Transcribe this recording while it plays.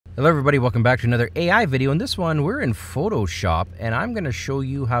Hello everybody, welcome back to another AI video. In this one, we're in Photoshop and I'm going to show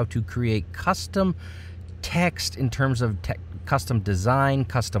you how to create custom text in terms of custom design,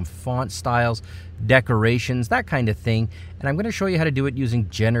 custom font styles, decorations, that kind of thing. And I'm going to show you how to do it using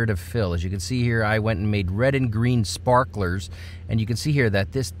Generative Fill. As you can see here, I went and made red and green sparklers, and you can see here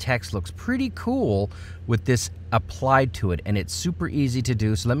that this text looks pretty cool with this applied to it, and it's super easy to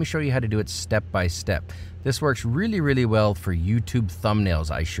do. So let me show you how to do it step by step. This works really well for YouTube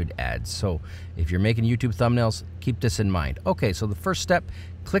thumbnails, I should add. So if you're making YouTube thumbnails, keep this in mind. Okay, so the first step,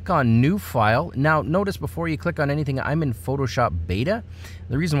 click on New File. Now notice before you click on anything, I'm in Photoshop Beta.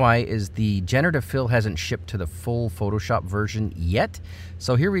 The reason why is the Generative Fill hasn't shipped to the full Photoshop version yet.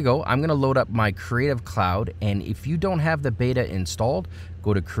 So here we go. I'm going to load up my Creative Cloud, and if you don't have the beta installed,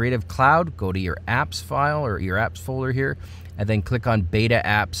 go to Creative Cloud, go to your apps file or your apps folder here, and then click on Beta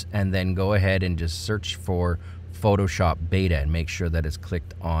Apps, and then go ahead and just search for Photoshop Beta and make sure that it's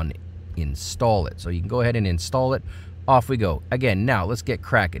clicked on Install It. So you can go ahead and install it. Off we go. Again, now let's get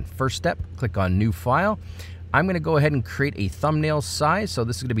cracking. First step, click on New File. I'm going to go ahead and create a thumbnail size. So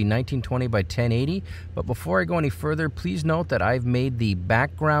this is going to be 1920 by 1080. But before I go any further, please note that I've made the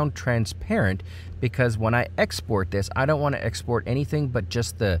background transparent, because when I export this, I don't want to export anything but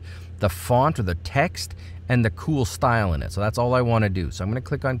just the font or the text and the cool style in it. So that's all I want to do. So I'm going to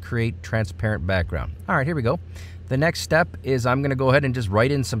click on Create Transparent Background. All right, here we go. The next step is I'm going to go ahead and just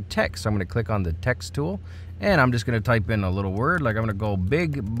write in some text. So I'm going to click on the text tool, and I'm just going to type in a little word, like I'm going to go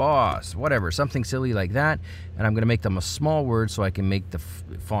big boss, whatever, something silly like that. And I'm going to make them a small word so I can make the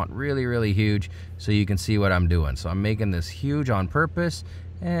font really huge so you can see what I'm doing. So I'm making this huge on purpose,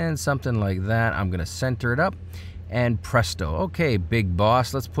 and something like that. I'm going to center it up, and presto. Okay, big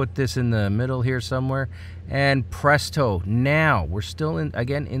boss, let's put this in the middle here somewhere, and presto. Now we're still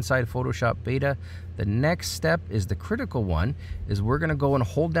again inside Photoshop Beta. The next step is the critical one, is we're going to go and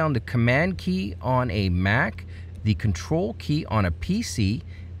hold down the Command key on a Mac, the Control key on a PC,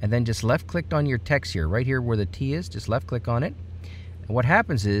 and then just left click on your text here, right here where the T is, just left click on it. And what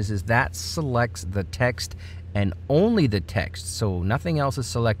happens is that selects the text and only the text, so nothing else is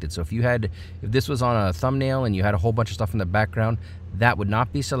selected. So if this was on a thumbnail and you had a whole bunch of stuff in the background, that would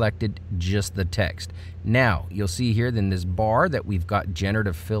not be selected, just the text. Now you'll see here in this bar that we've got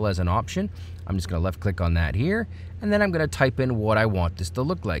Generative Fill as an option. I'm just going to left click on that here, and then I'm going to type in what I want this to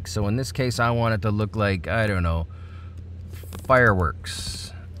look like. So in this case, I want it to look like, I don't know,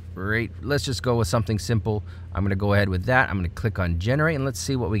 fireworks. Right, let's just go with something simple. I'm going to go ahead with that. I'm going to click on Generate, and let's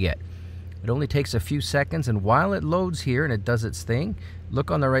see what we get. It only takes a few seconds, and while it loads here and it does its thing,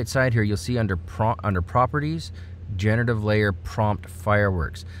 look on the right side here. You'll see under Properties, Generative Layer Prompt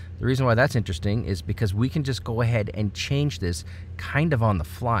Fireworks. The reason why that's interesting is because we can just go ahead and change this kind of on the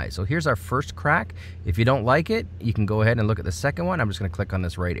fly. So here's our first crack. If you don't like it, you can go ahead and look at the second one. I'm just going to click on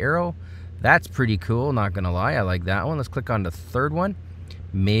this right arrow. That's pretty cool, not going to lie. I like that one. Let's click on the third one.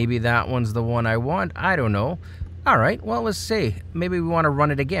 Maybe that one's the one I want. I don't know. All right, well, let's see. Maybe we want to run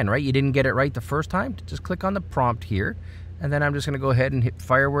it again, right? You didn't get it right the first time. Just click on the prompt here, and then I'm just going to go ahead and hit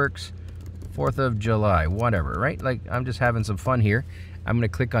fireworks, 4th of July, whatever, right? Like, I'm just having some fun here. I'm going to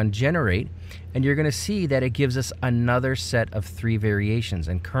click on Generate, and you're going to see that it gives us another set of 3 variations.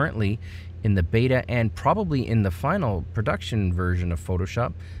 And currently, in the beta and probably in the final production version of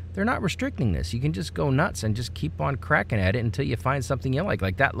Photoshop, they're not restricting this. You can just go nuts and just keep on cracking at it until you find something you like.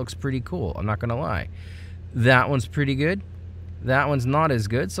 Like, that looks pretty cool, I'm not going to lie. That one's pretty good. That one's not as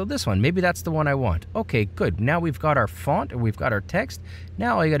good. So this one, maybe that's the one I want. Okay, good. Now we've got our font, or we've got our text.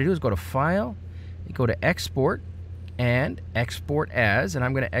 Now all you got to do is go to File, you go to Export, and Export As, and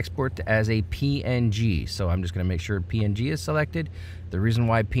I'm going to export as a PNG. So I'm just going to make sure PNG is selected. The reason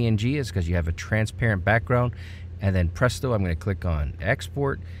why PNG is because you have a transparent background. And then presto, I'm going to click on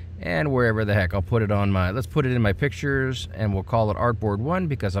Export, and wherever the heck, I'll put it on let's put it in my pictures, and we'll call it Artboard 1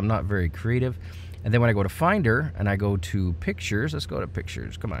 because I'm not very creative. And then when I go to Finder and I go to Pictures, let's go to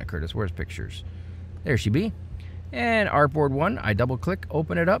Pictures. Come on, Curtis, where's Pictures? There she be. And Artboard 1, I double click,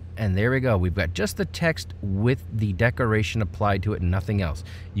 open it up, and there we go. We've got just the text with the decoration applied to it and nothing else.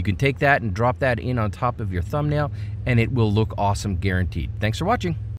 You can take that and drop that in on top of your thumbnail, and it will look awesome, guaranteed. Thanks for watching.